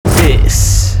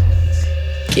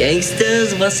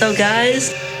Gangsters, what's up,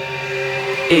 guys?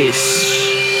 It's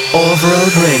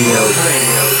Off-Road Radio.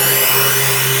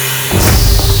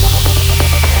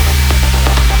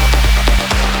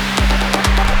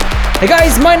 Hey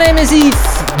guys, my name is Yves.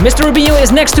 Mr. Rubinho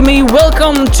is next to me.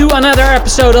 Welcome to another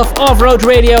episode of Off-Road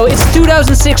Radio. It's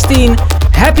 2016.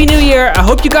 Happy New Year. I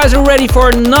hope you guys are ready for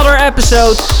another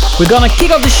episode. We're gonna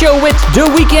kick off the show with The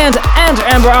Weeknd and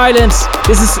Amber Islands.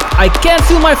 This is I Can't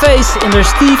Feel My Face in their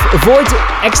Steve Voigt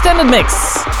extended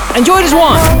mix. Enjoy this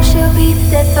one. She'll be the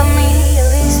death of me, at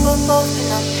least we'll both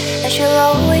know. And she'll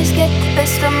always get the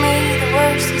best of me, the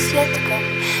worst is yet to come.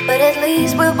 But at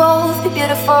least we'll both be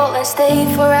beautiful and stay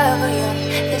forever young.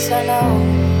 This I know,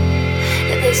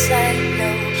 yeah, this I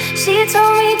know. She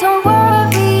told me don't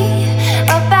worry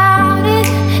about it.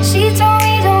 She told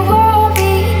me don't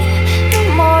worry no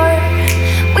more.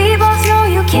 We both know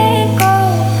you can't go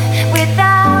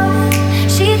without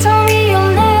it. She told me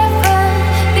you'll never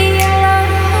be alone.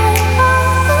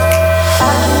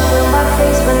 I can feel my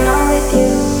face when I'm with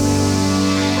you,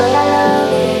 but I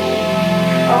love it.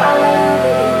 Oh, I love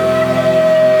it.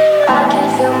 I can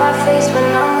feel my face when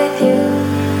I'm with you,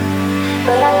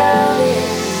 but I love it.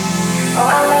 Oh, I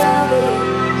love it.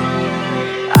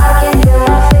 I can feel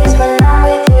my face when I'm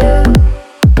with you,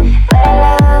 but I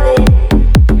love it.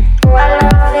 Oh, I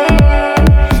love it.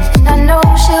 And I know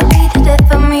she'll be the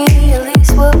death of me, at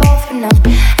least we'll both know.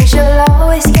 And she'll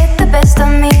always get the best of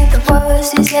me, the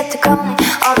worst is yet to come.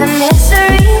 All the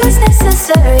misery was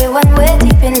necessary when we're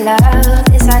deep in love.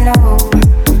 This I know,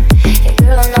 yeah,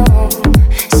 girl, I know.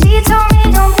 She told me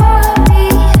don't worry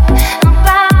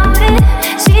about it.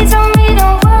 She told me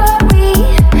don't worry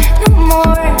no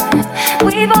more.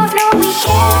 We both know we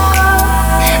can't go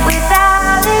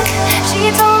without it. She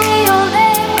told me you'll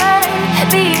never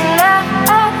be alone.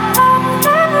 I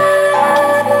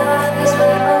can feel my face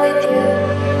when I'm with you,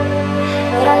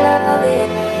 but I love it.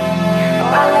 Oh,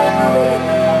 I love it.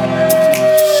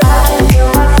 I can feel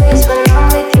my face when I'm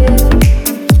with you,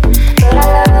 but I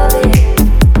love it.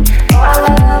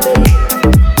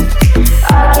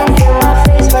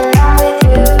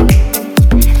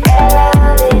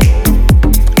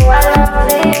 Oh, I love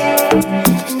it.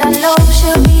 And I know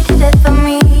she'll be the death of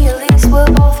me, at least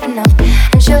we'll both know.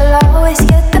 And she'll always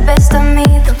get the best of me,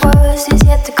 the worst is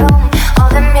yet to come. All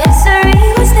the misery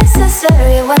was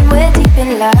necessary when we're deep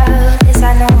in love. This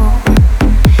I know,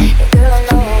 yeah, girl, I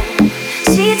know.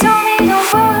 She told me don't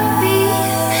worry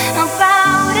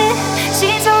about it. She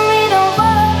told me don't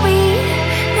worry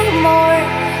no more.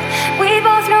 We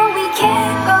both know we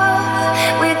can't go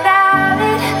without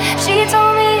it. She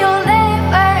told me you'll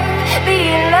never be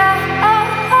alone.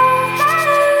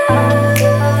 I can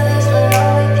feel my face when I'm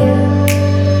with you,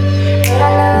 but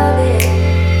I love it.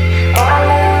 Oh, I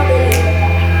love it.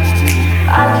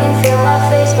 I can feel my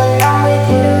face when I'm with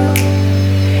you,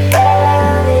 but I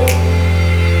love it.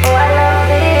 Oh, I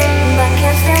love it. I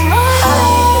can feel my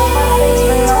face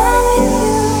when I'm with you,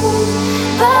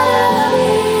 but I love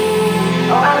it.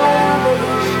 Oh, I love it.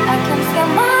 I can feel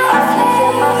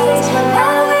my face when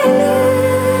I'm with you,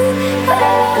 but I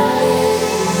love it.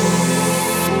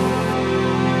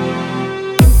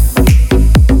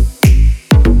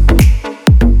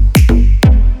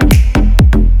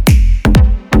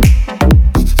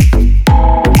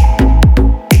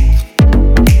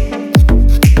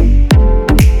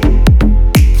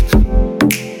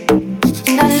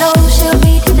 And I know she'll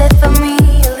be the death of me,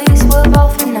 at least we'll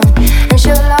both know. And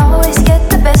she'll always get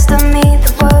the best of me,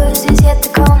 the worst is yet to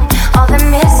come. All the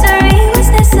misery was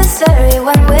necessary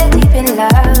when we're deep in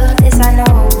love. This I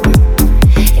know,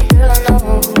 yeah, girl, I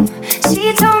know.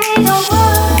 She told me don't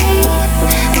worry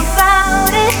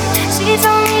about it. She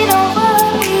told me don't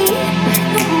worry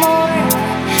no more.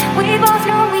 We both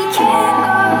know we can't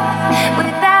go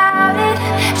without it.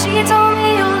 She told me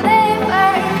you'll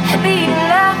never be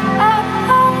alone.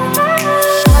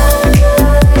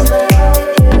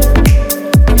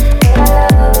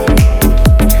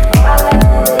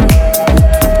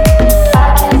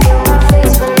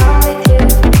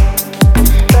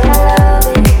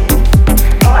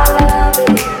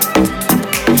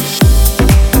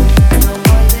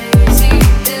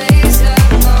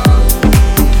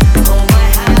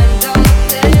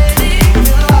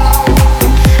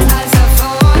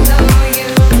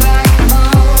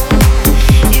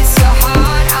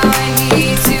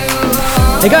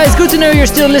 Hey guys, good to know you're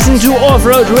still listening to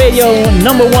Off-Road Radio,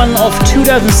 number 1 of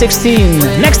 2016.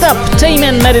 Next up, Tame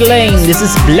and Maddie Lane. This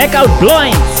is Blackout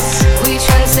Blinds.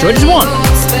 Enjoy this one.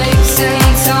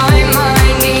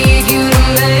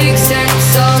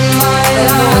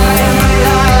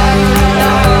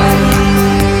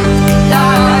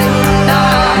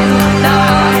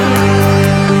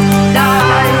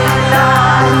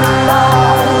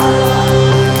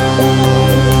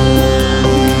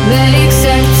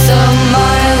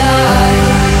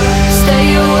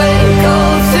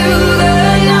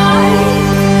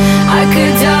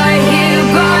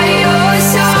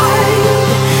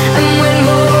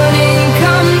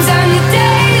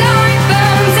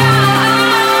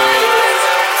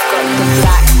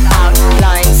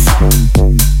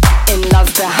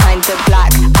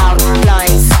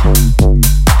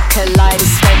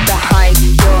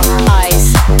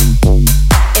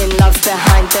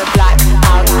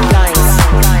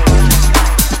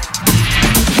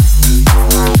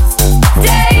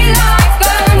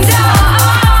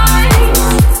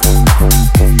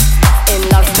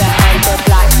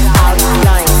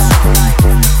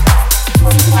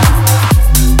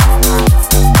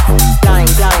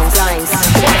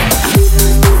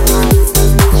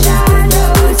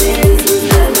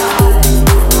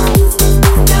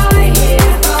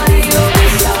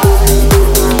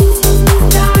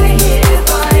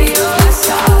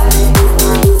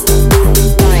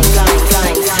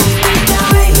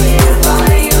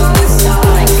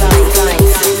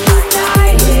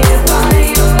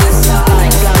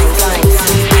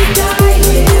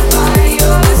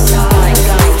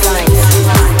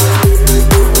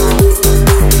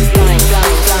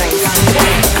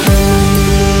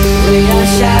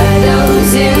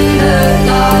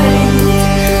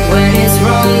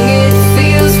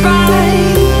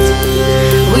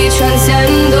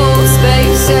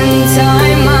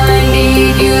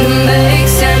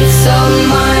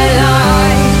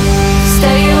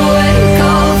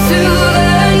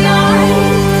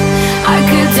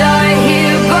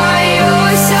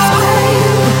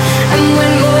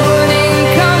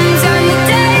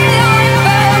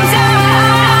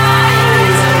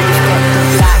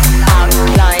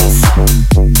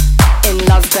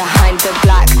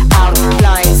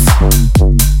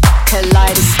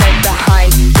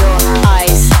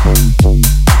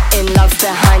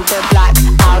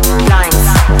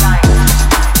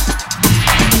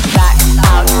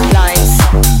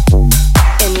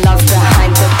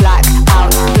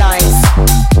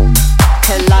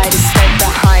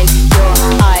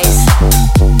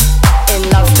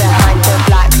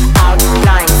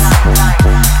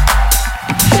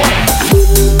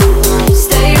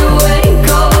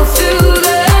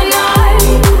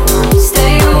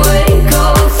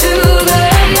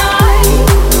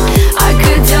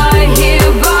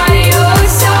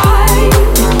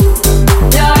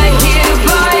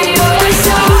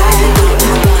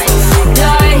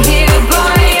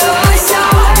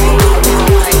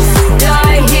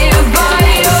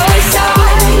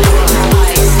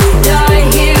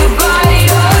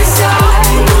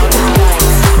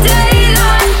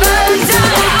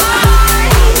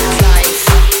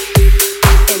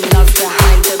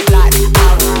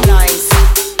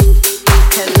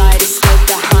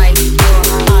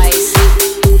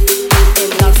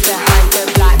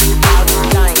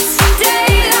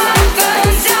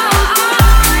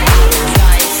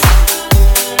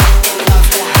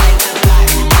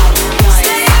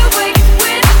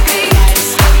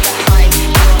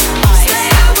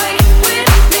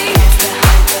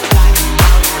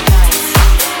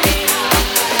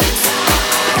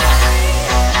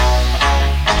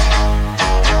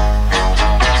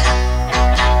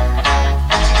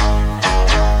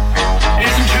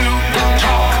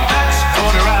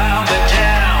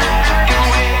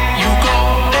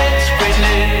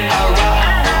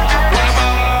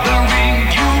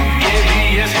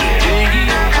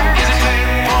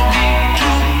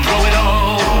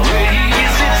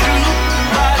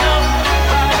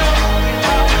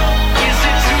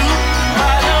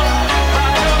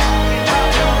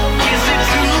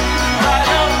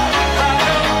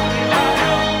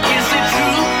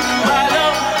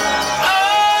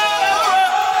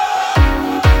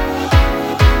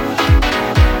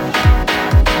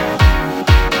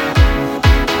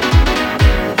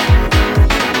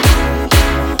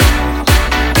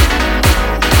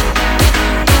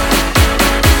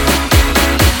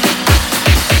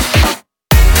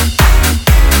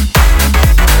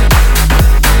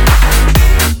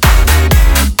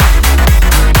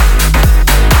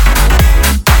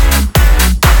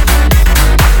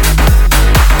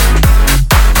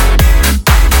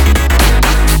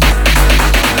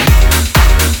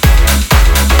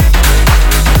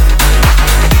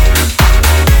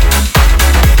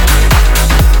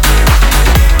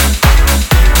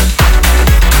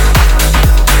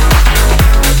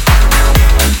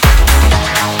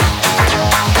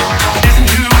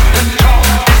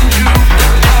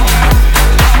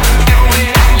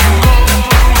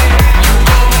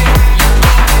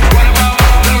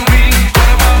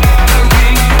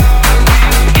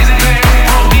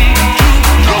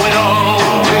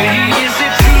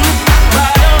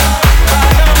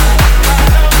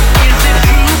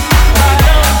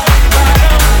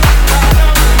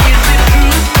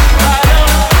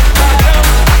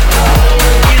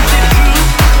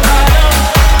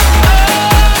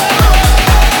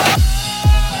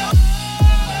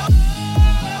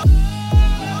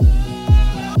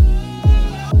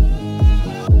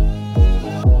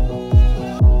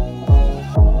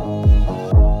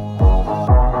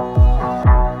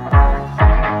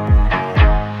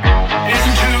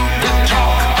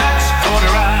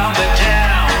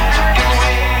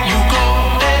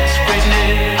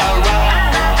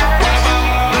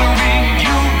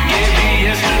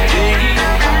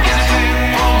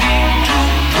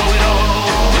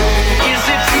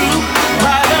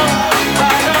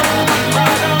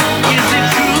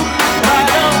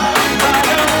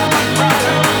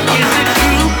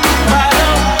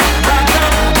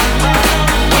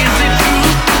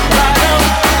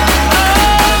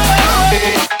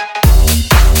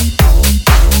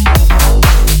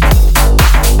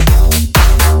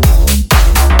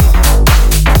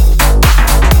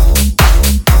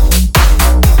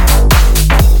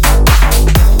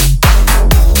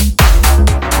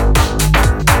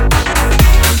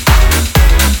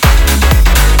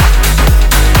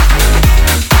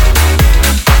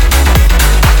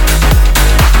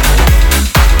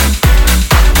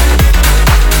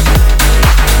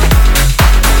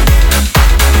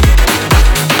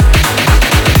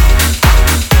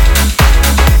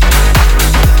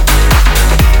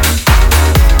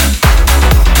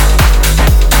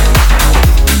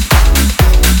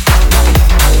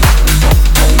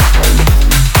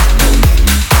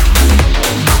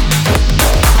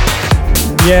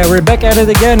 Yeah, we're back at it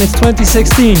again. It's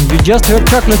 2016. You just heard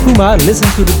Chocolate Puma, Listen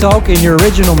to the Talk in your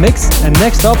original mix. And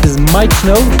next up is Mike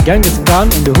Snow, Genghis Khan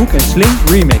in the Hook and Sling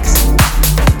remix.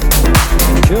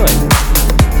 Enjoy.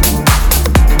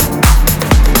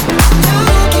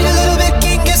 Get a little bit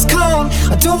Genghis Khan.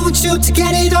 I don't want you to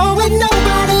get it on with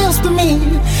nobody else but me.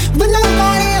 With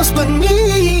nobody else but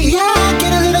me. Yeah,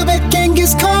 get a little bit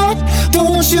Genghis Khan.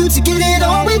 Don't want you to get it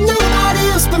on with nobody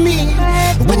else but me.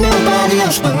 With nobody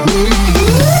else but me.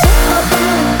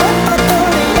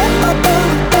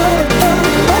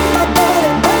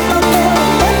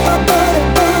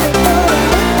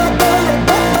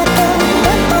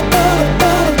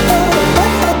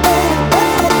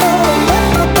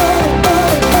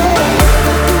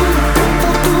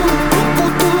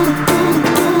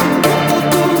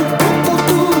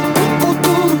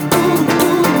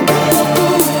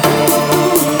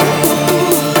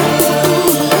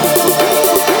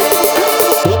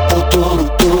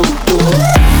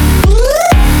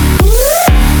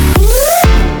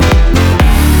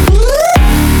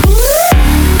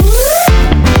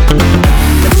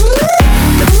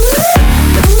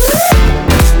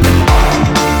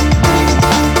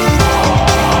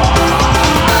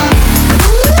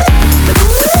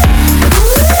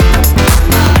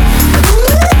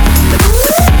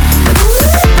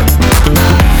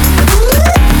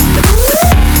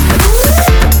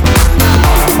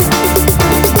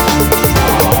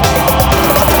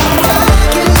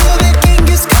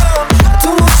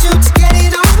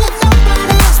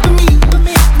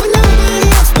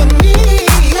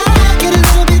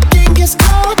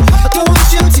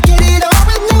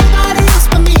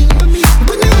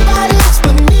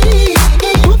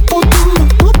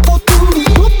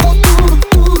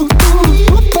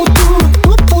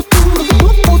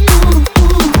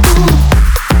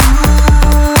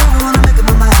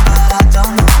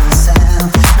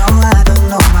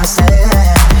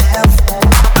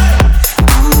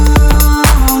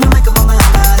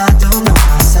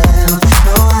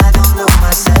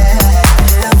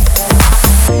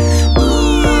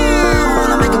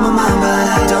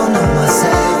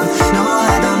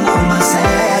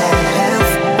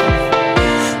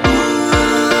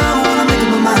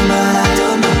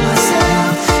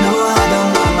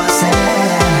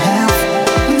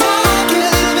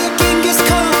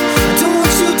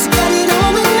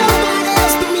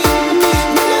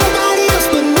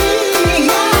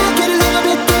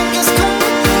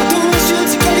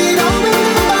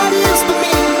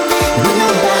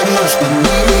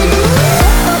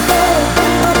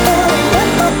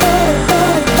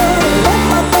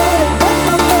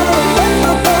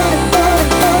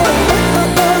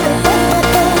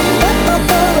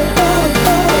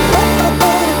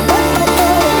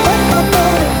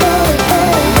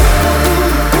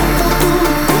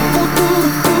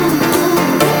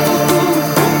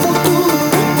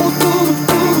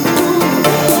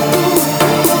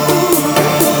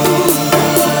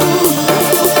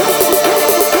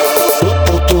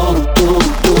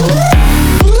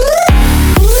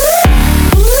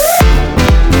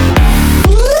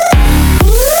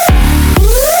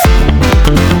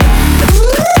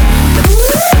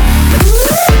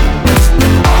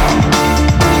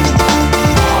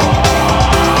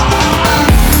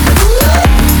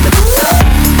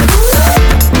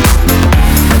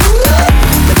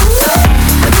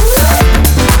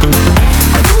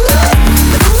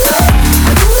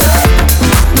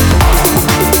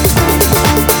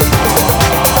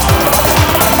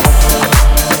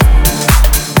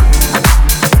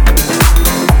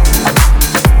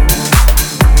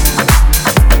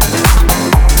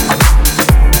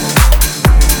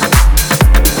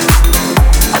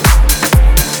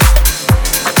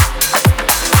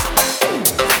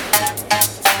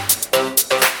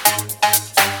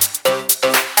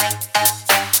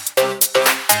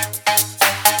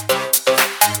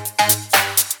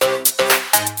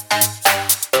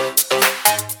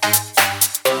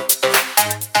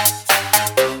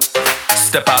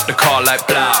 Step out the car like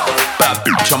blow. Bad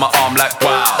bitch on my arm like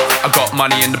wow. I got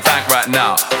money in the bank right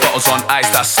now. Bottles on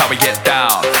ice, that's how we get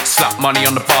down. Slap money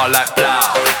on the bar like blow.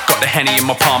 Got the Henny in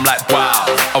my palm like wow.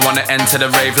 I wanna enter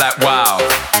the rave like wow.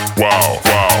 Wow,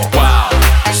 wow, wow.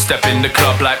 Step in the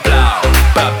club like blow.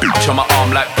 Bad bitch on my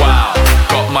arm like wow.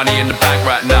 Got money in the bank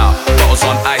right now. Bottles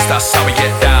on ice, that's how we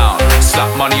get down.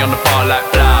 Slap money on the bar like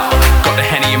blow. Got the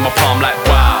Henny in my palm like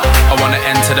wow. I wanna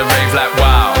enter the rave like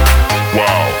wow.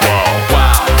 Wow, wow,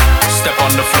 wow. Step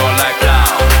on the floor like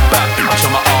wow. Bad bitch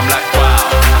on my arm like wow.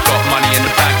 Got money in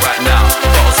the bank right now.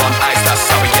 Bottles on ice, that's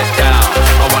how we get down.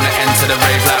 I wanna enter the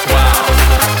rave like wow.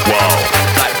 Wow,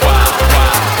 like wow,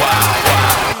 wow, wow,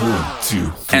 wow.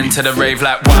 1, 2, 3. Enter the rave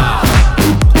like wow.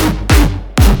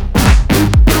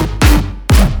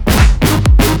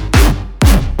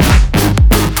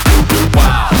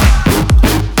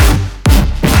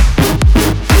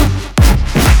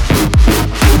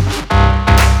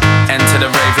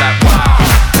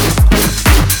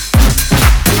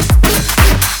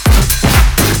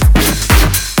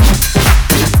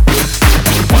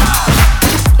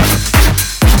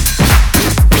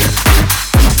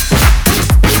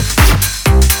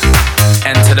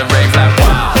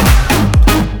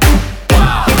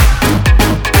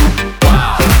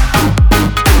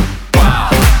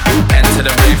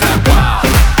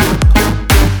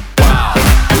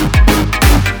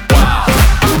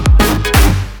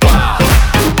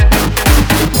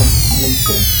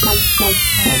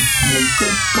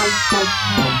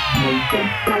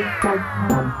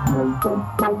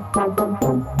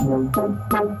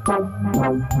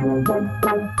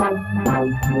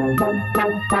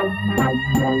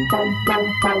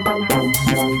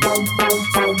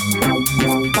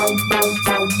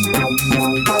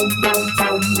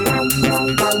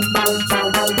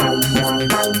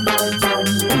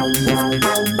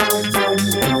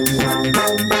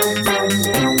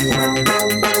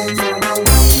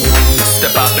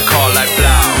 Step out the car like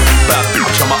blow. Bad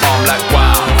bitch on my arm like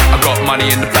wow. I got money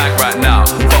in the bank right now.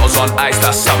 Bottles on ice,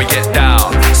 that's how we get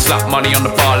down. Slap money on the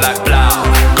bar like blow.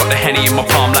 Got the Henny in my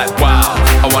palm like wow.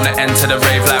 I wanna enter the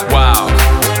rave like wow.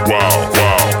 Wow,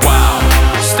 wow, wow.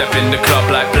 Step in the club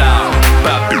like blow.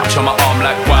 Bad bitch on my arm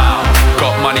like wow.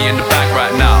 Got money in the bank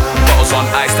right now. Bottles on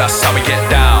ice, that's how we get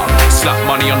down. Slap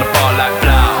money on the bar like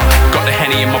blow. Got the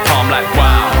Henny in my palm like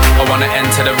wow. I wanna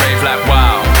enter the rave like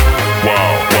wow.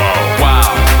 Wow, wow, wow.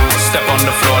 Step on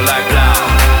the floor like blow.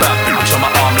 Bad bitch on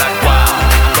my arm like wow.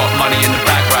 Got money in the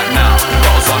bag right now.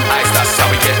 Bottles on ice, that's how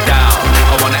we get down.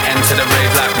 I wanna enter the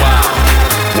rave like wow.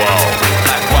 Wow.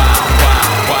 Like wow, wow,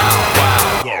 wow,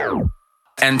 wow.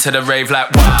 Enter the rave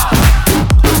like wow.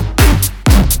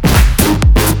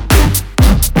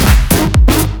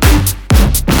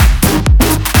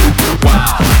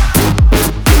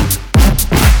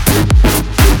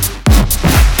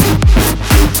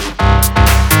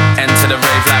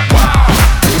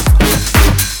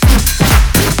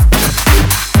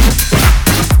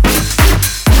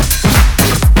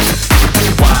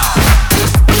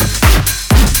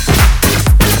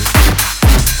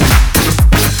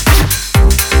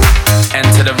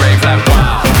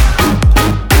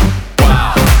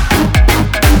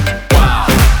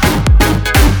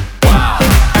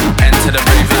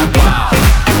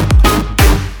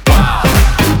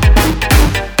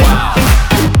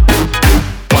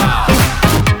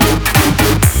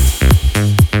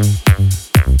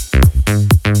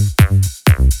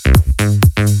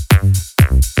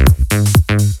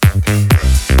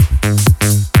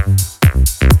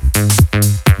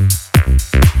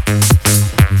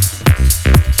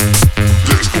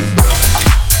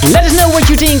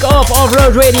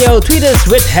 Off-Road Radio. Tweet us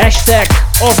with hashtag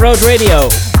Off-Road Radio.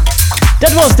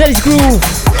 That was Daddy's Groove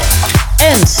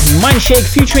and Mindshake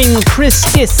featuring Chris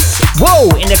Kiss. Whoa,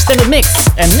 in the extended mix.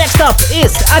 And next up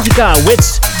is Atika with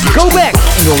Go Back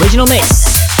in the original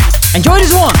mix. Enjoy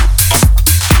this one.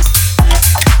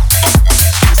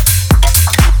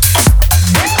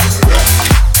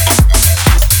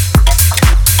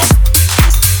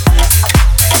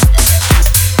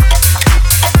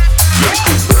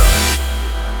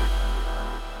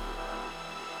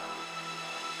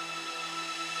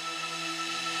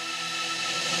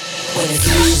 When the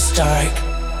future's dark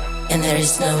and there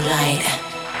is no light,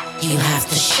 you have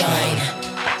to shine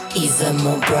even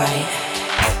more bright.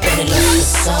 When it lost the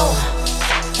soul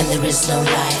and there is no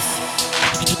life,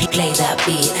 play that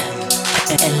beat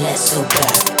and let's go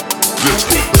back. Let's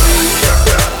go back.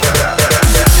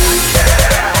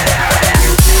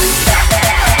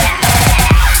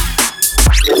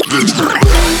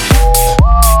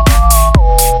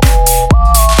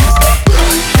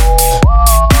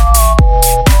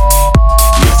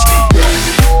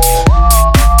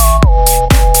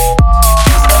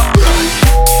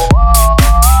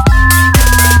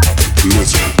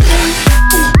 Let's go back.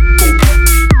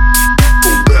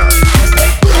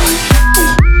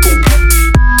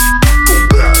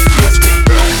 Let's go.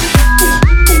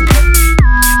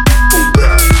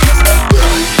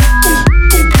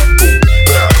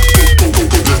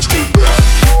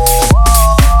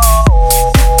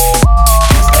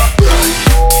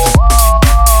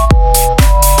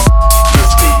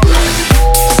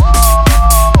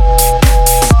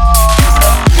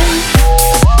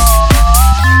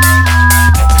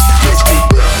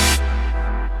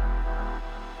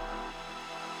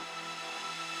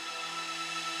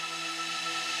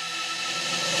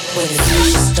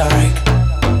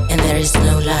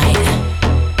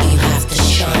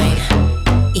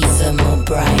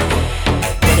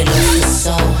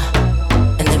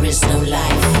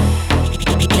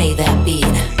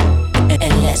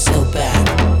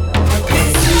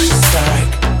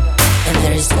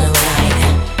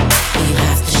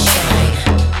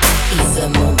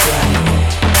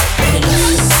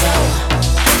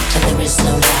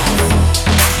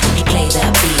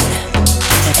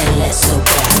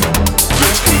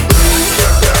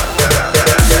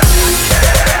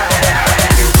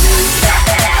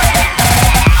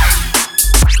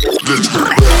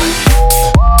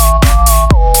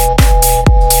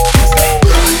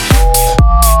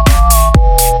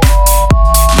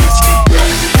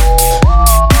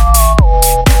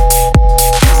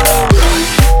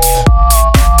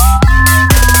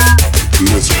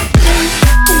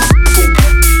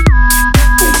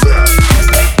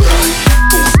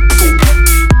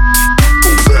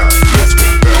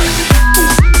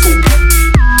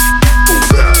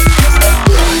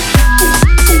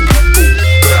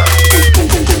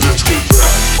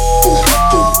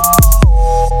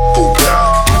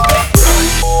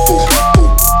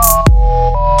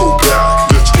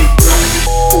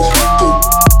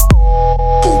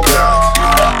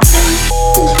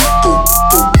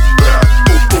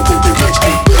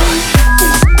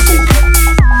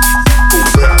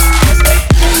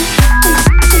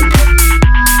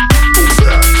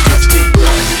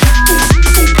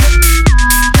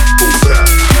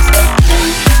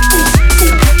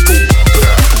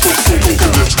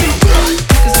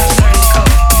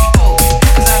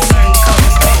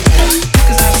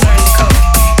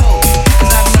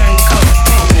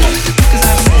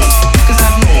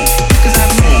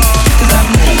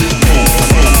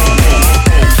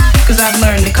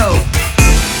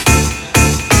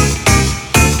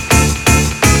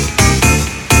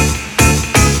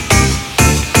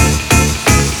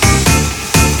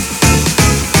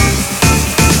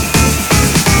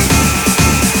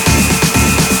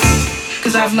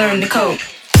 I've learned to cope.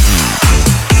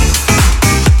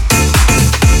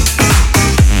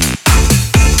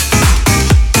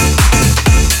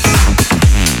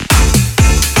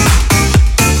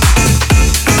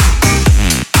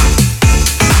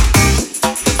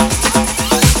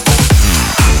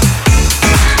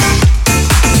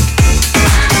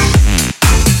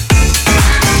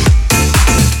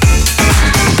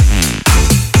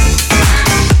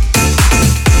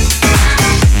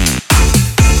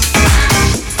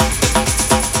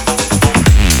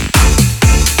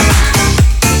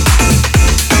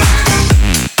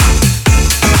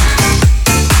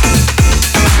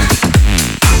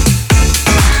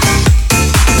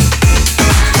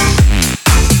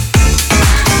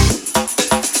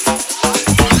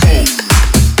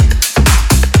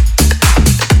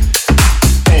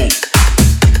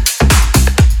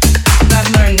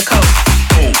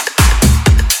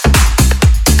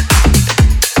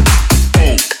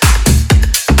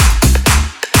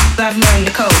 I've learned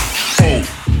to cope.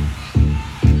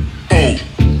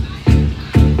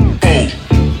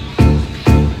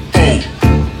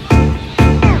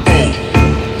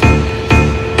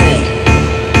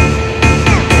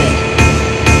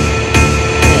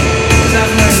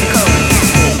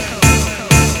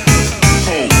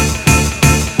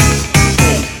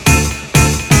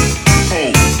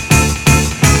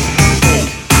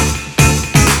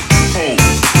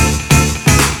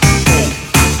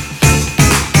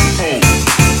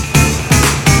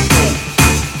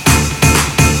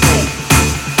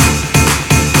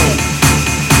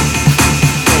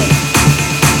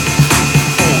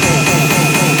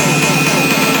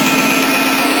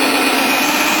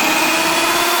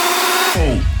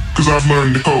 Cause I've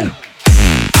learned to cope.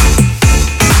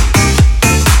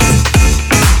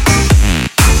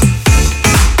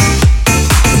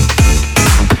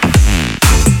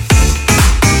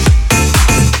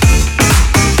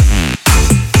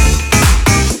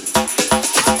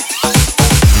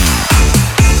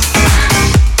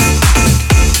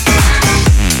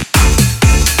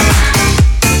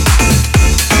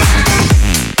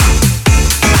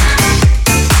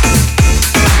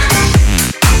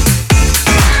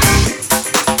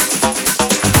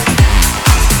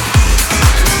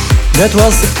 That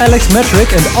was Alex Metric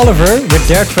and Oliver with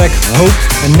their track Hope.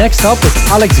 And next up is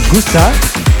Alex Gusta,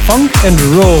 Funk and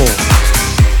Roll.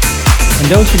 And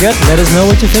don't forget, let us know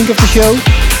what you think of the show.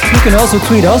 You can also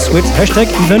tweet us with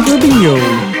 #EventRubinho.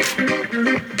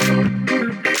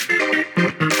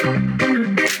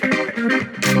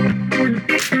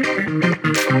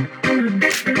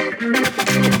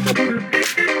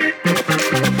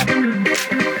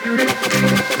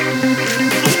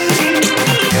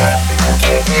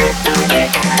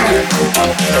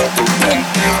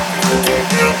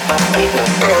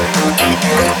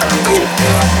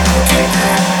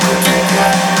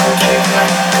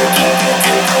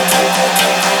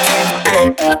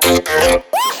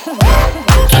 Woo!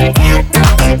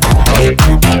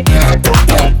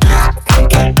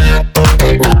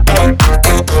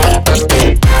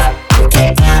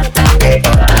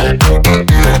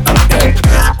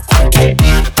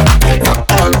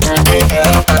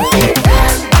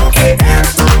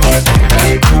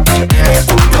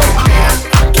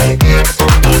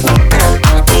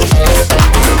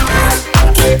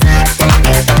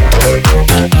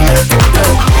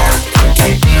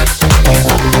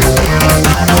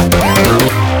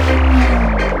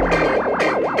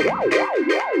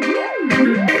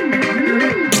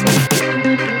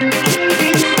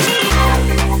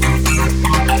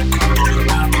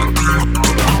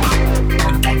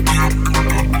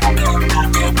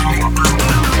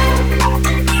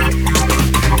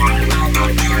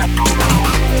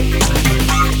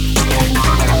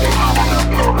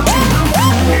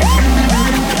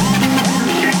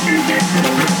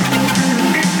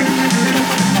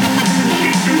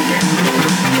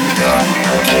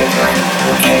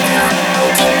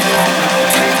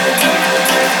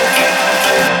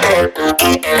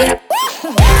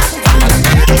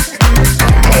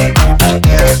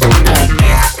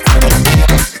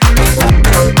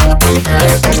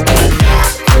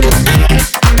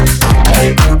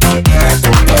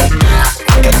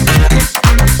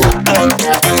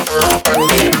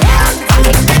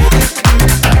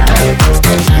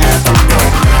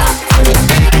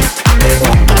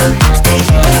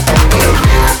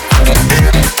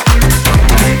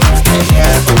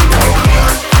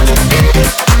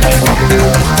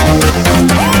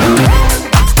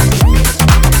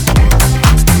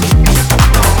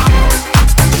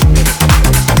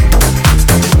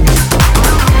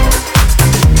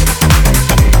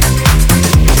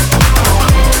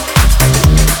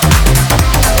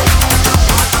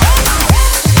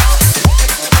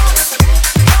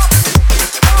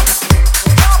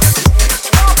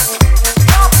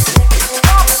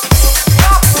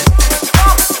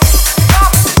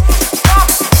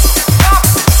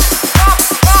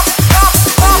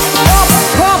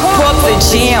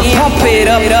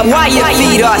 while your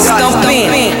feet are stumping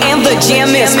and the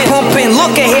jam is pumping.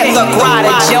 Look ahead, the crowd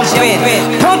are jumping.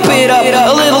 Pump it up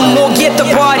a little more, get the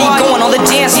party going on the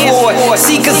dance floor.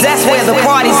 See, cause that's where the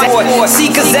party's at. See,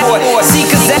 cause that, see,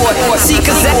 cause that, see,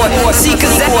 cause that, see,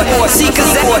 cause that, see, cause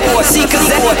that, see, cause that, see,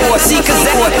 cause that, see, cause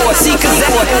that, see, cause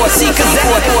that, see, cause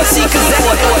that, see, cause that,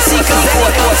 see, cause that,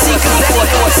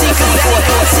 see, cause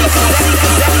that, see, cause that.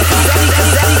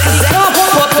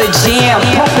 Pump up the jam,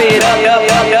 pump it up.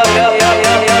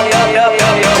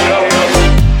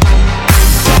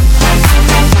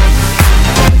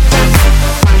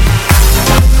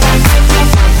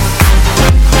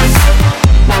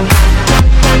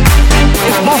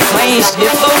 It's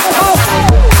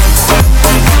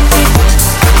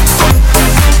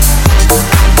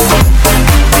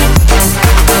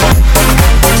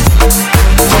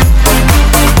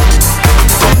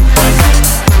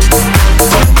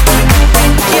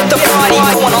get the party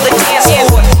going on the dance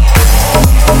floor.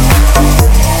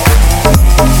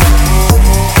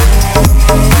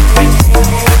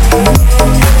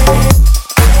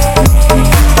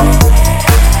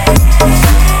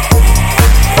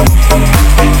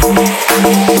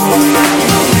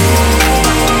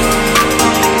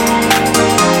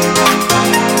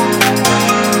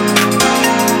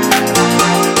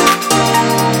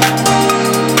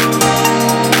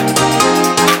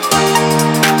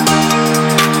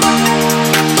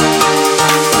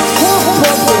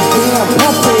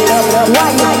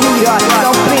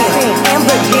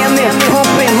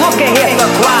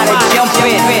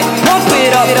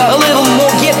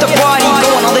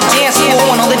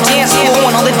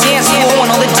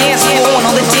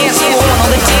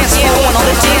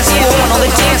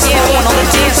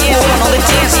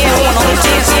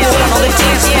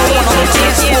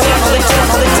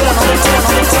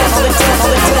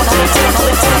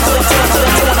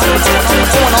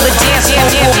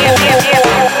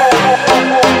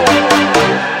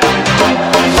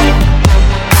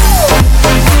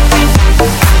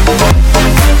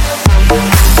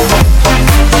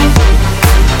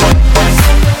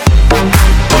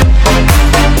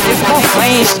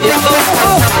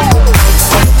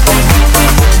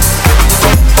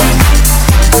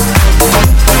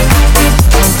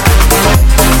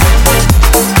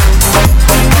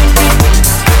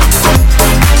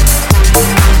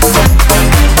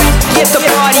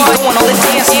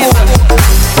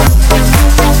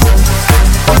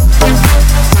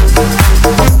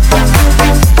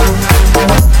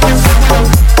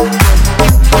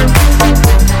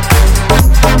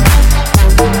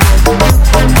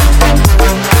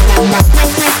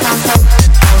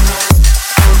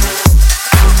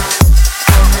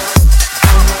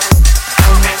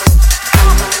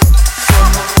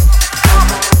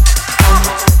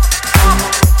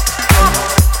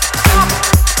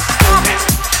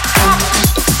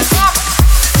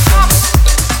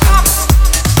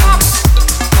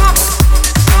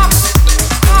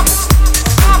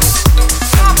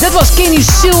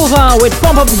 Silva with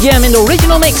Pump Up the Jam in the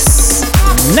original mix.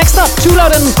 Next up, Too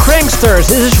Loud and Cranksters.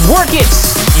 This is Work It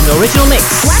in the original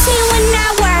mix. Watch me when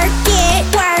I work it,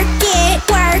 work it,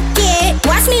 work it.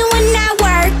 Watch me when I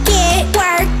work it,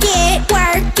 work it,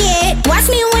 work it. Watch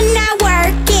me when I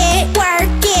work it, work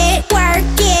it, work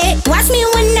it. Watch me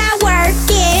when I work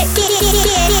it,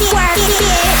 work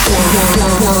it.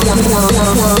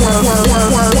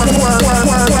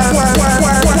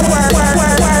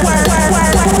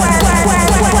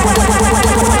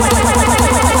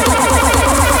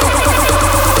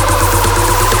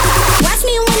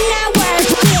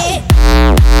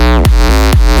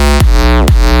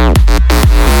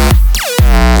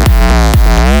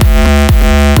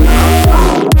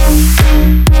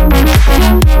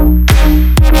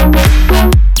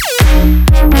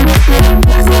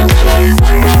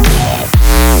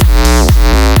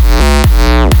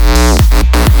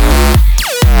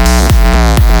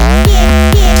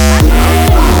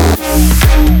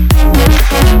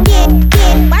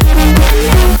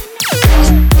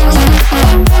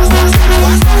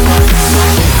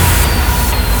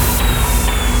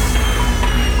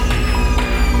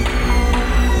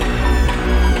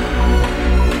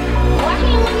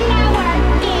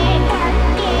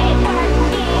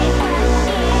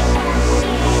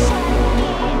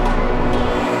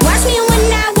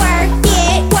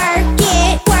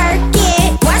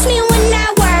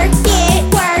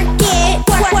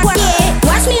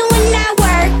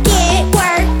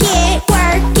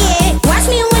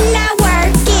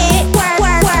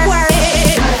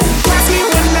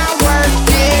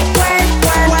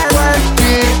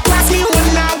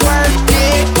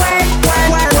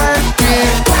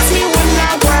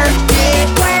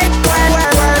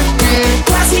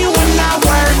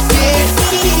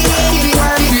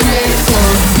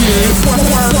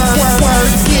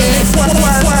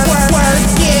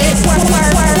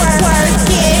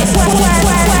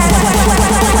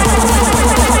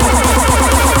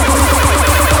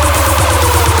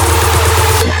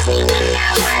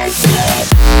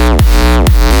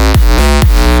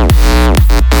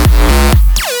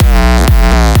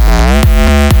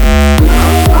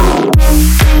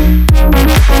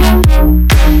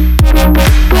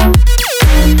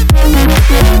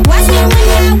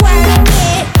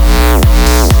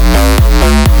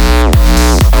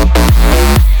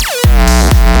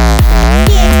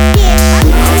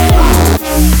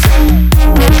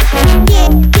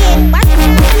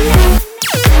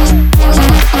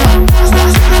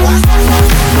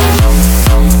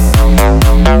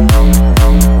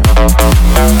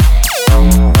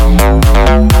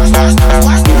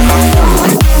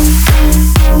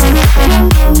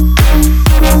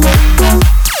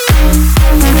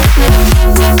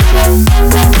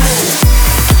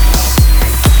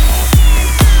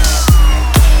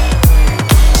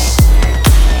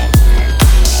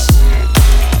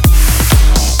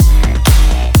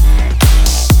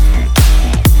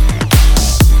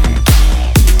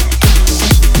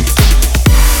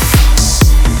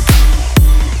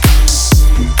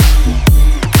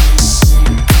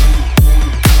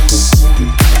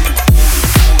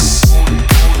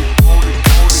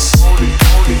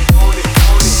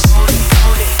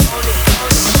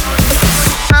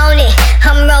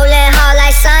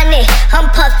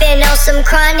 some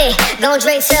chronic. Don't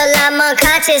drink till I'm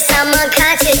unconscious,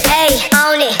 ayy,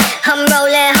 own it. I'm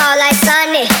rolling hard like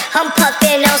Sonic. I'm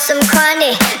puffing on some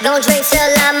chronic. Don't drink till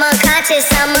I'm unconscious,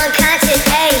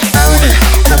 ayy, own it.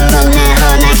 I'm rolling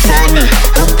hard like Sonic.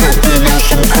 I'm puffing on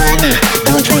some chronic.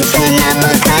 Don't drink till I'm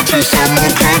unconscious,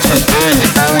 ayy,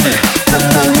 own it. I'm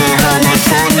rolling hard like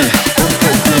Sonic. I'm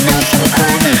puffing on some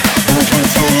chronic. Don't drink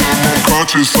till I'm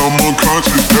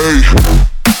unconscious, ayy.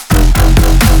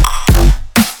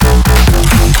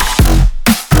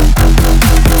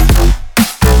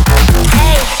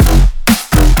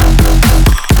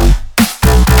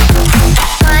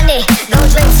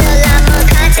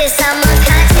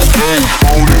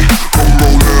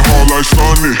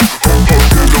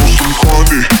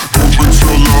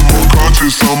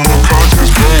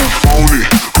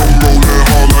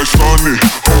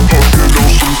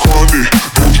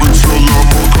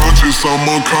 I'm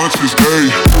unconscious,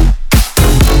 ayy.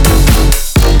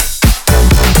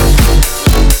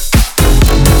 I'm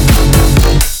unconscious,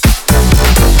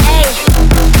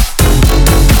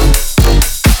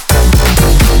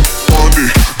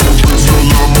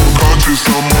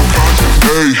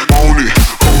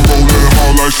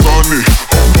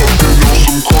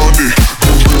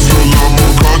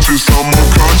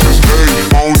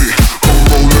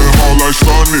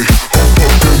 it,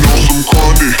 I'm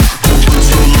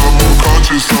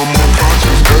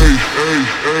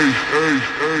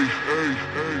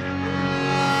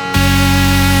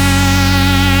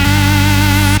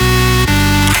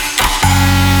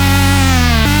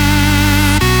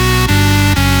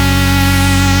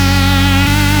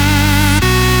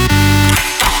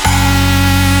hard like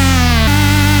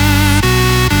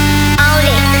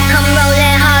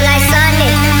Sonic.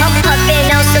 I'm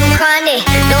puffin' on some chronic.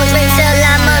 Don't drink till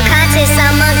I'm unconscious, ayy.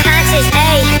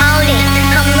 Own it,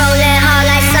 I'm rolling hard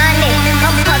like Sonic.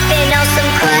 I'm puffin' on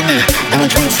some chronic. Don't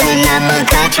drink till I'm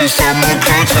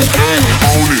unconscious, ayy. Own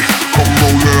it, I'm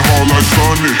rolling hard like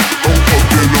Sonic. I'm puffin'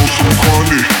 on some chronic.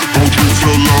 Don't drink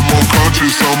till I'm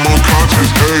unconscious, ayy.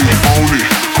 Own it, I'm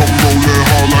rolling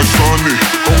hard like Sonic.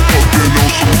 I'm puffin' on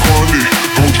some chronic.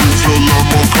 Don't drink till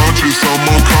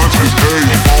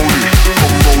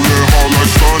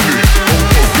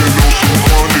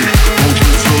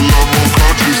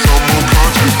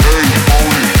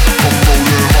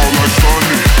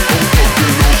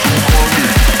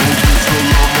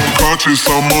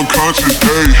I'm unconscious,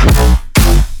 ayy.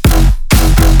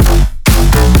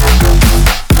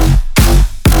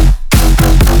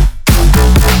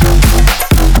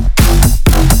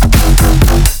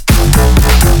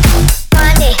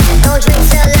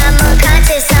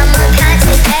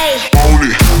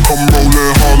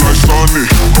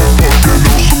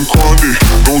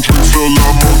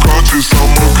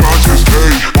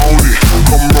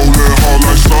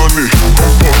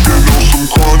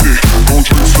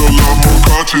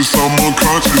 I'm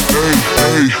unconscious, ayy,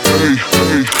 ayy, ayy,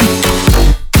 ayy.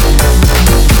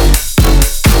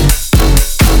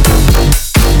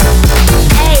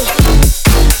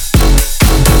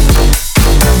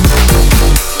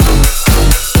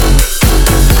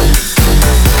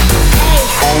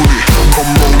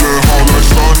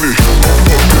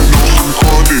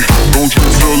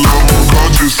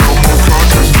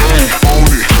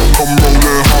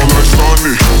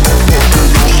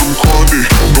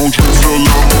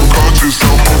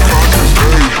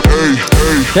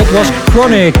 That was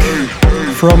Chronic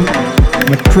from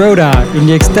Macroda in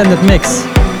the extended mix.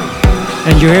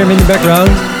 And you hear him in the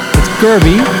background, it's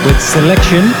Kirby with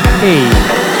Selection A.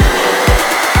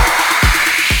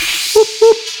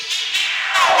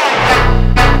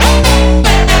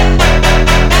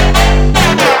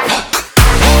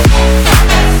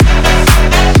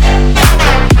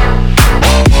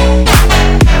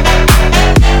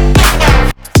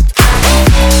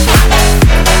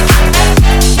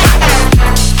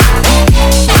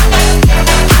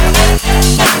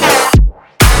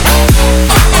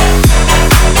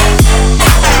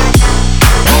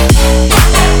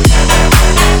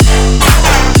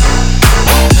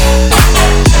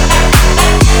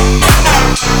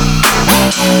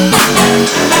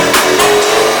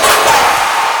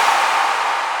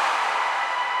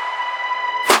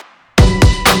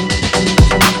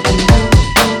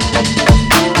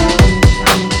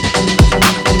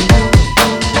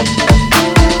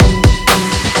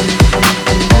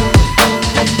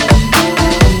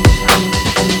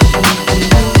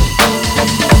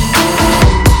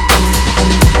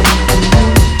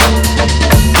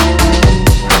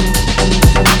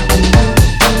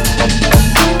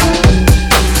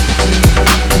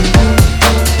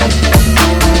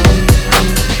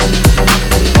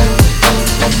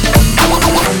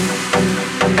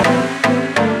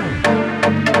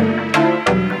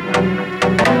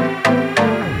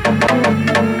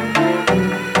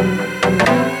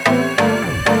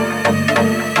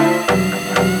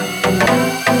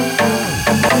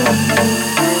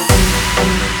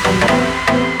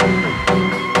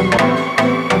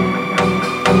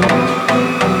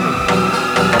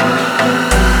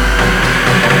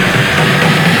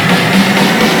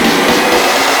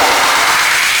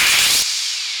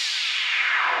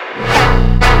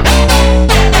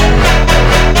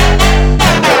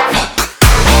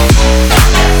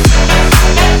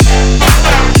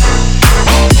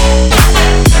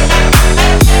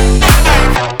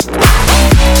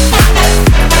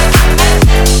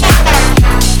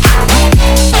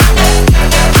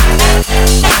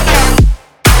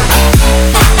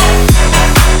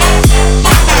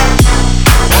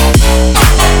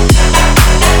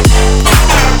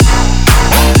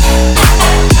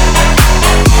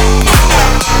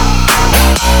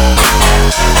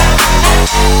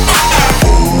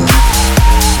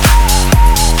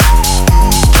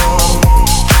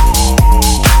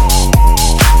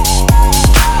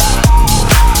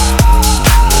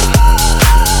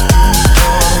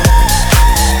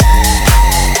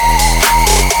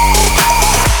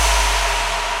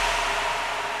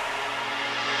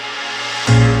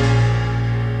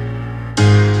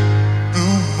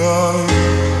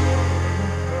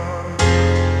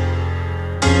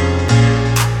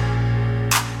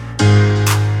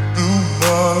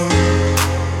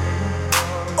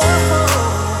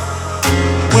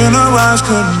 When our eyes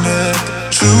connect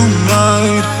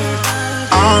tonight,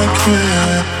 I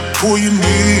can't pull you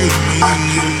near me.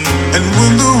 And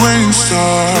when the rain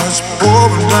starts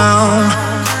pouring down,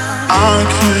 I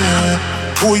can't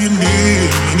pull you near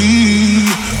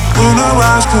me. When our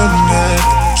eyes connect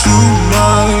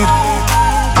tonight,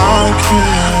 I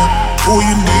can't pull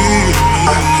you near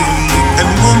me. And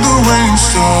when the rain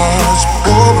starts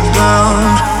pouring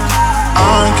down,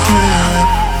 I can't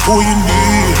pull you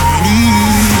near me.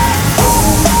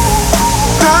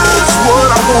 That's what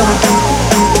I wanna do.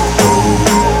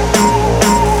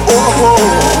 Oh, oh,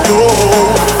 oh.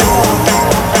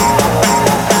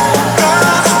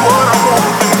 That's what I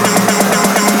wanna do.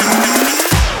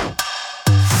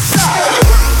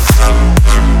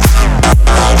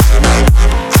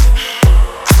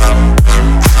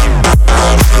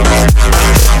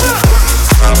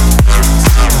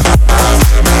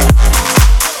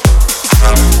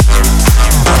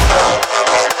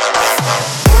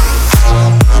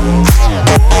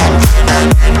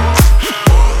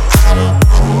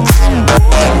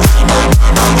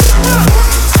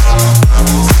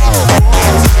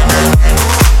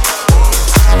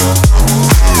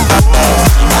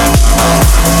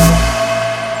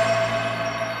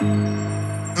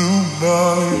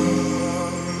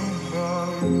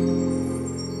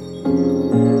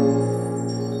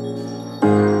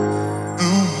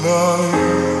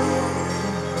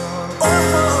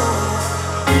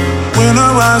 When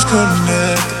our eyes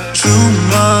connect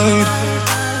tonight,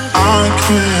 I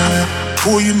can't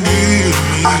pull you near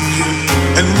me.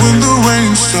 And when the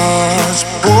rain starts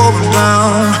pouring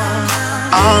down,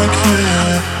 I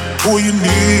can't pull you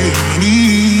near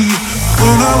me.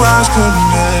 When our eyes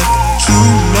connect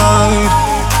tonight,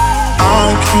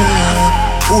 I can't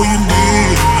pull you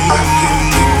near me.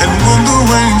 And when the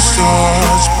rain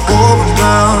starts pouring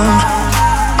down,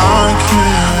 I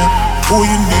can't pull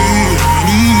you near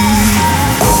me.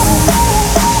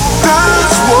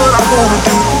 That's what I wanna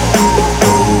do.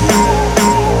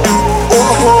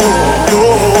 Oh, oh, oh.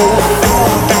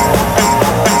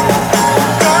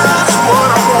 That's what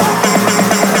I wanna do.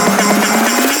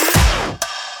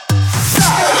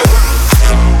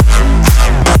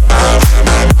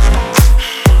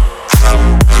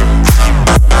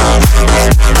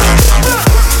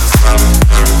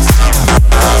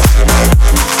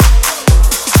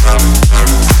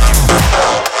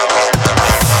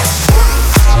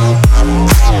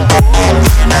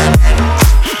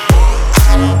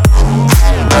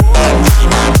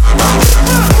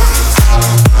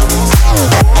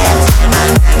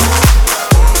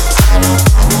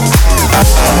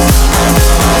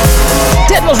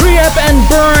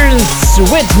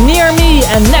 With Near Me,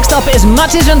 and next up is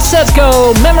Matis and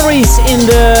Setko, Memories in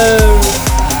the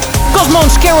Cosmon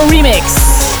Scaro remix.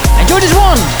 Enjoy this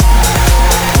one!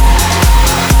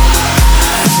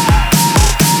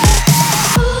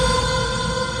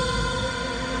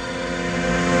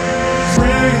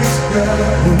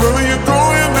 Wherever you're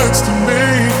going next to me,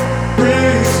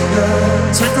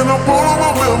 taking up all of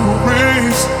my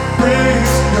memories.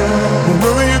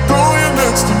 Wherever you're going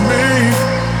next to me,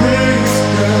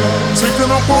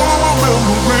 taking up all of my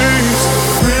memories.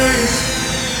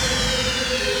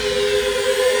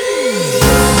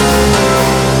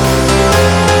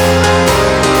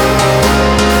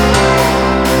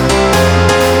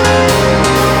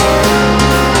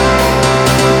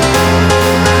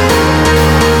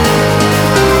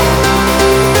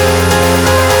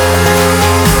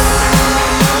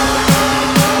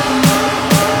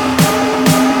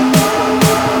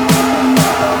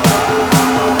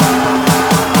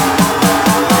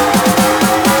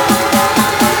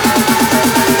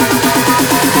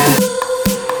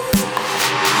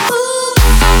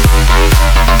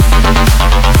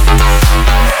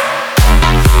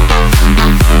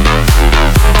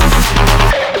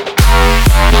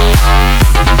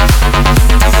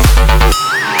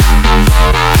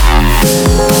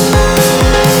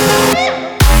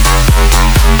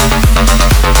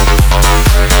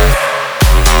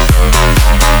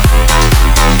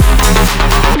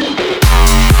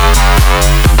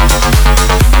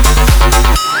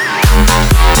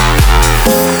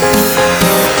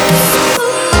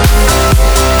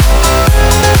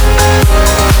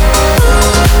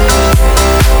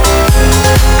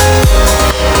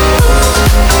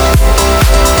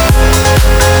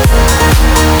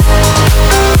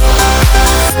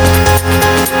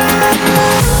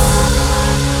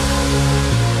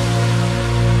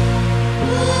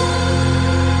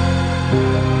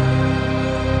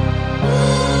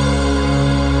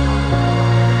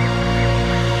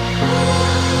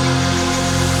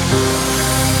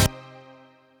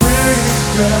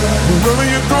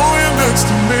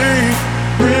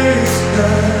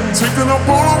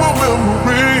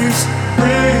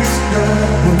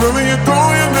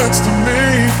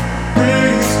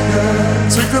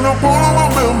 taking up all of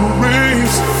my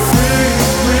memories.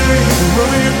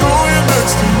 Wherever you go, you're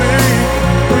next to me.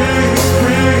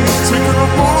 Taking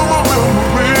up all of my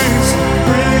memories.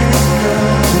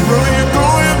 Wherever you go,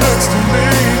 you're next to me.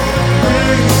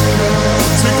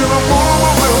 Taking up all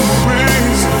of my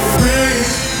memories.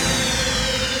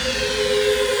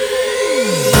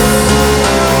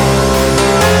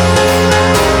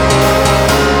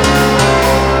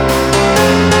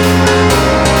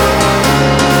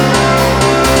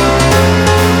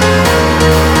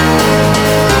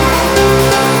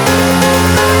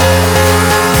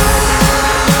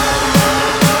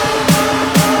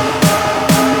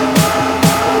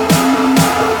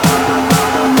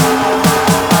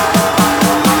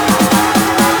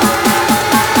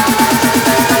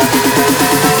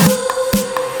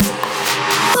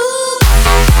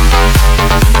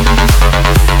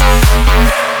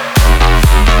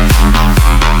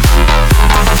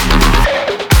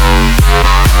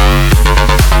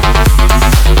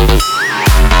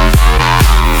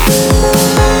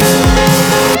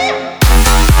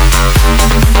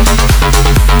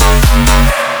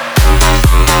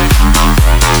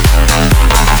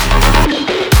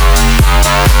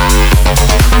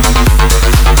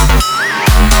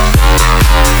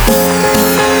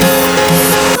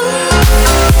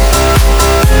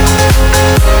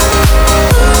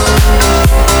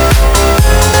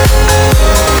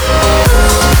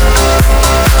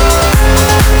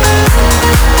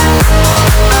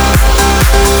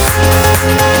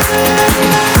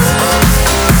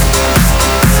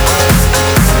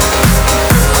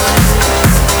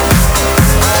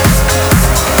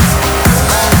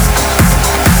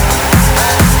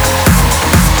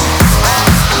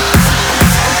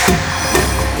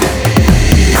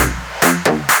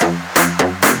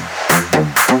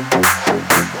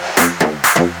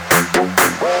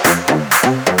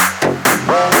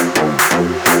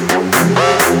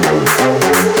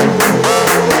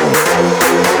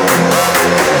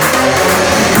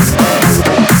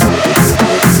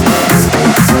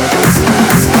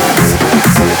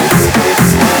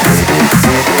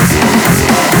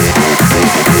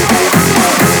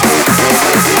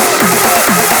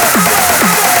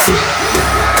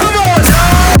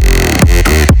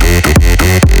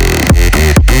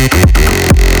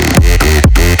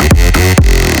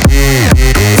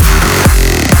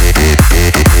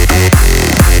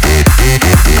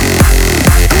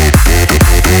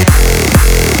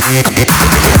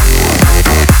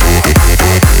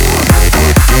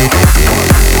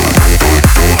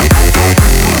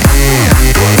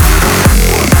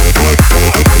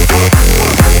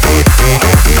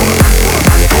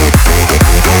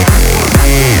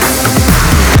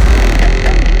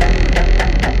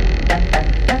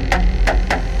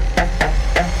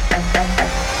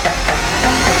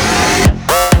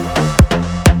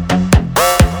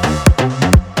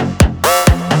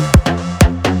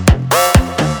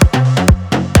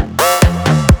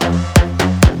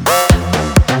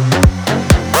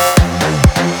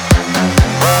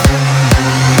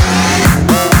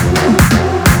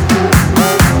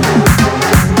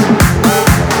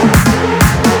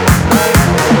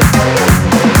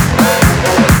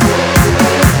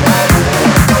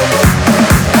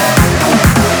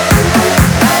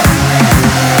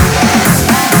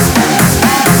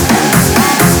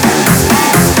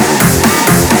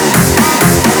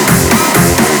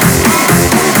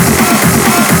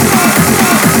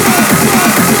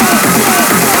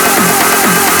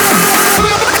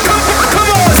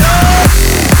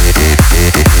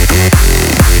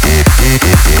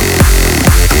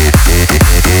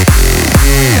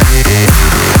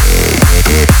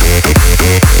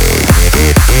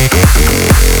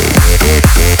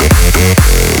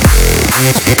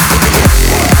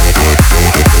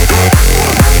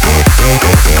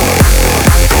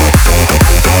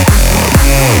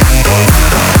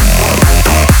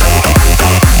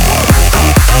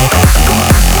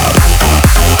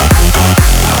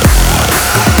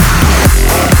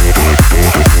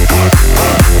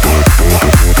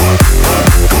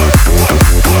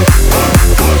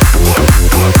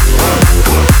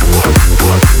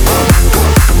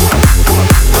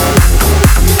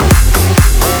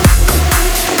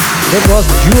 That was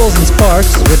Jewels and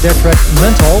Sparks with their track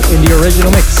Mental in the original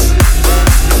mix.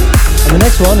 And the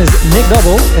next one is Nick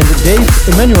Double and Dave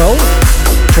Emmanuel,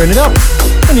 Turn It Up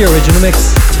in the original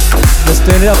mix. Let's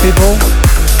turn it up, people,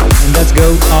 and let's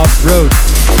go off-road.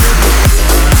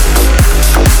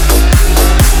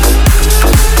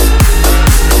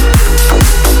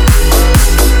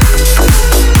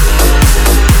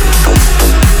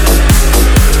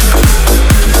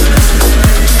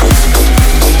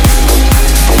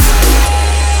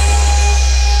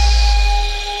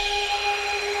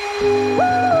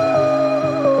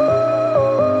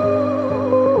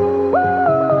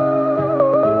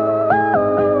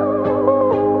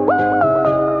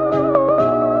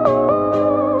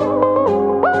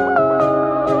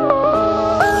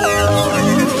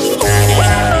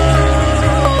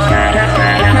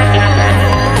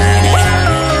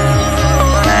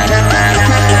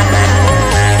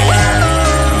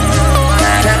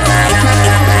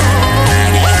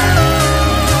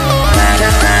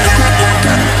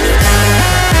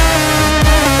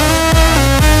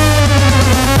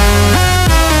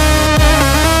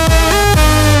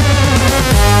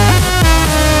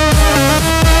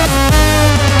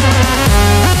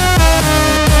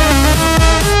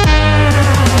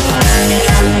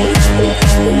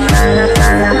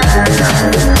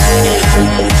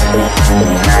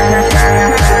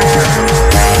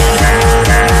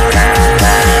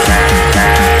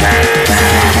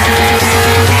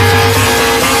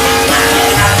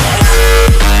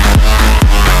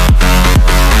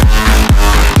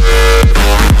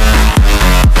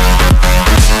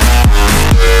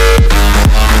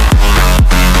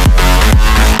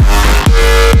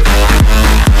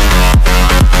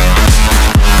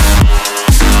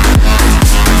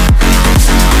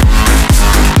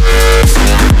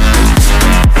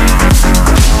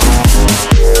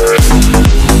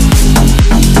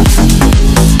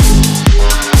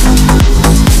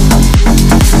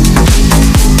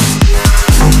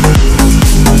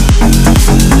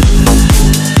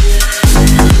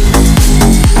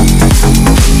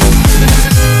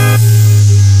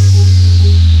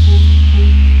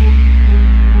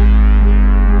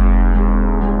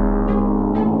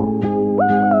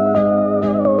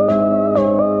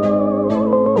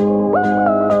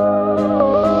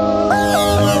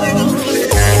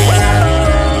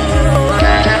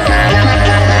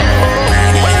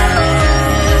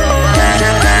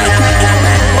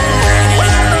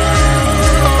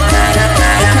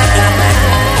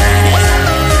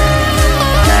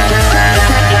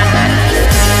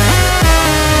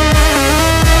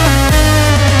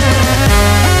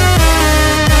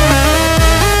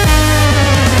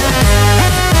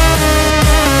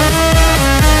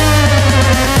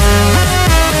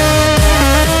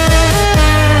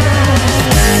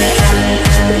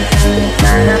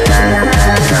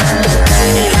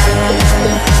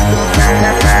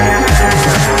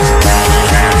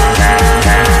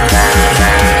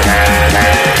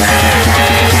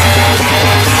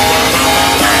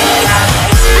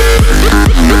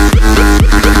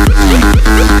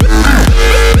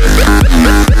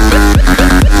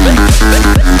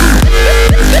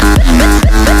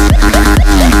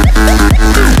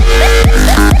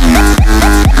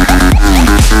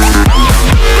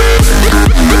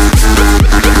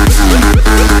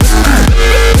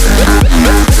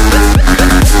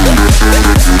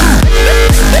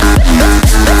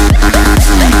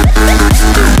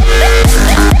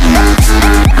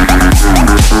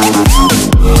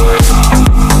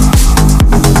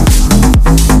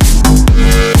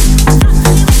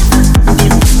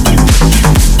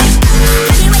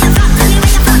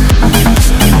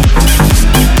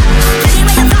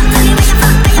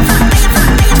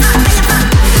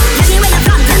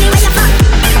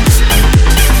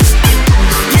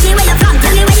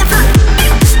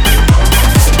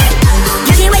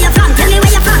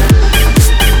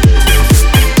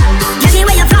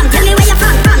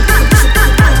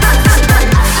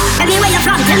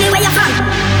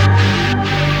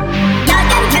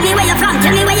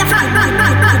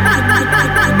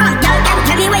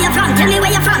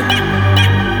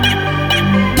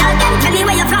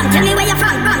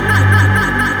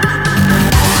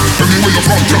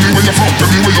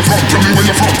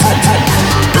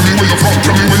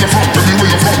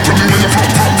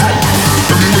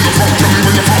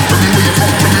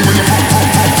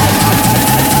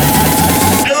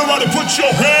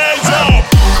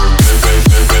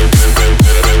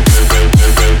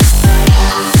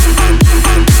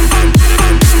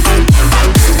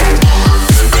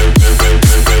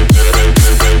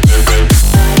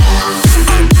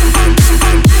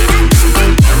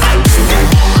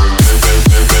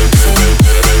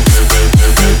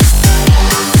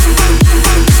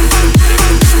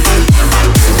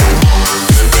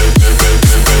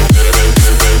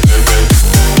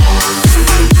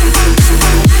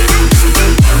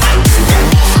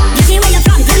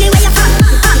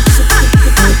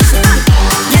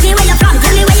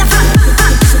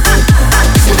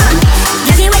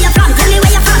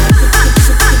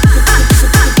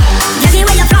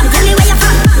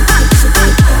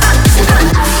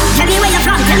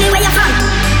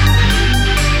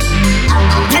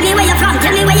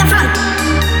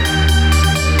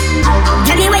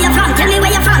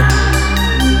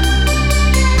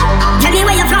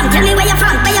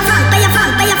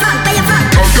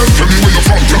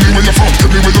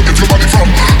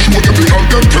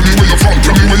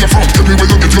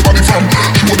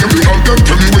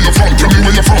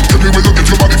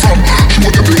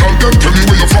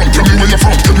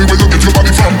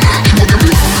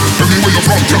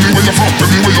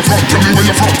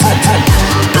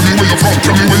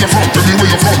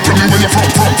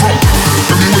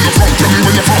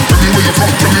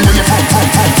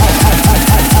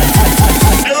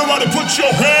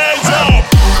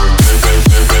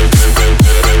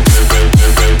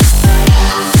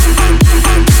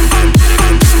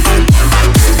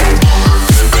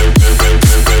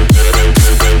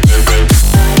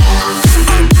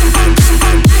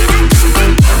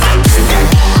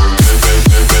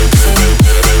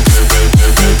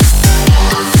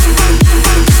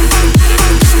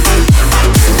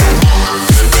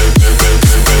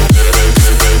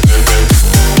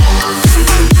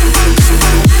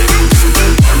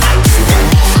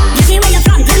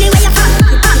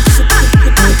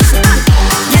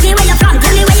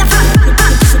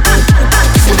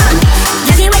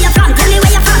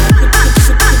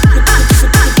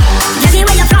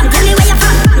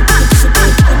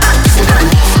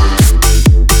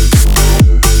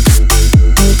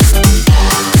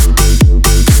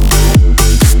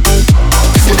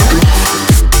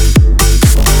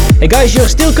 guys, you're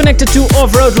still connected to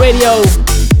Off-Road Radio.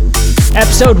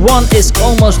 Episode 1 is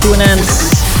almost to an end.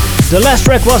 The last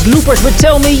track was Loopers with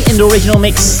Tell Me in the original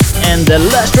mix. And the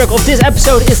last track of this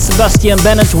episode is Sebastian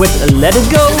Bennett with Let It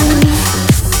Go.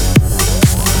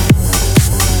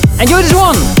 Enjoy this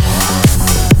one!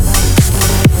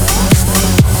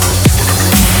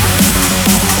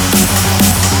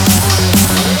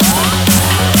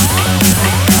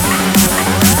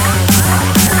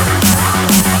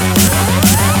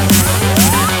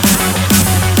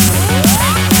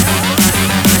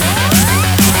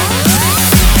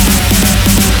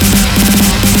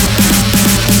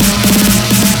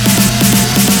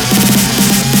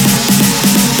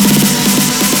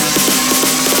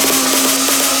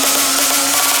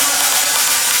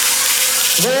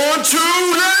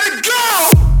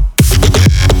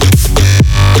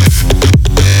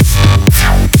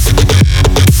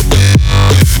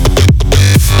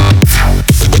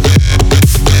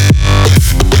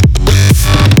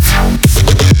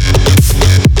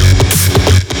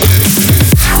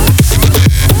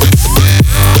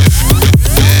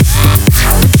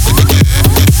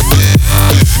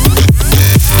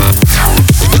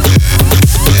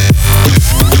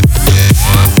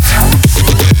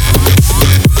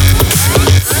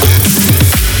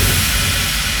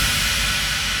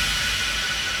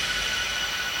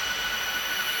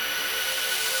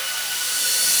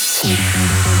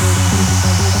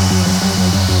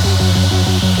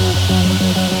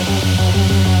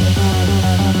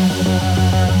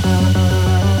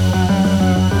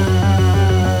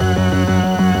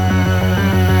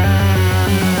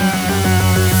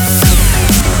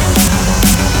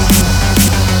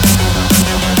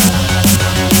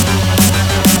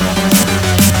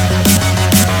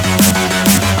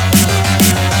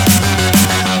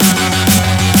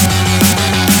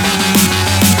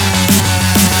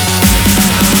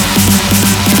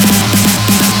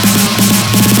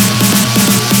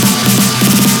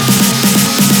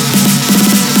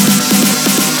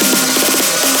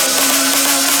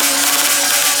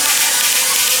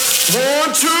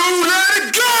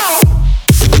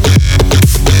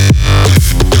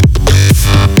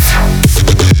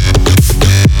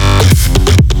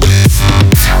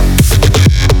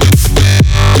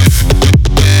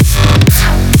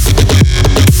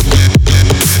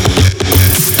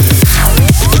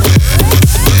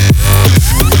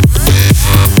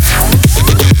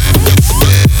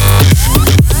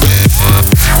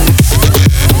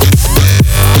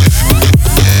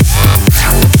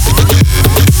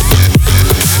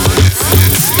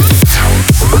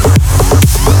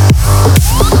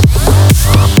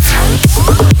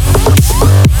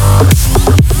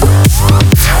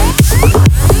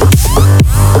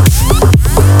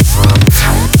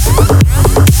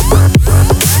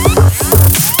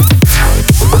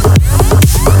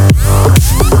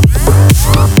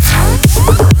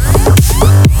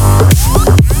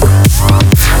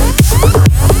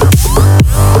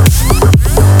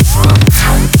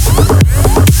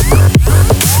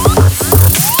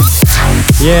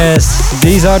 Yes,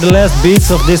 these are the last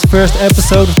beats of this first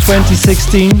episode of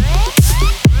 2016.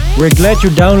 We're glad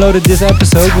you downloaded this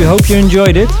episode. We hope you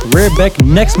enjoyed it. We're back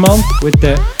next month with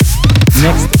the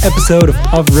next episode of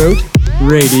Off-Road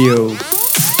Radio.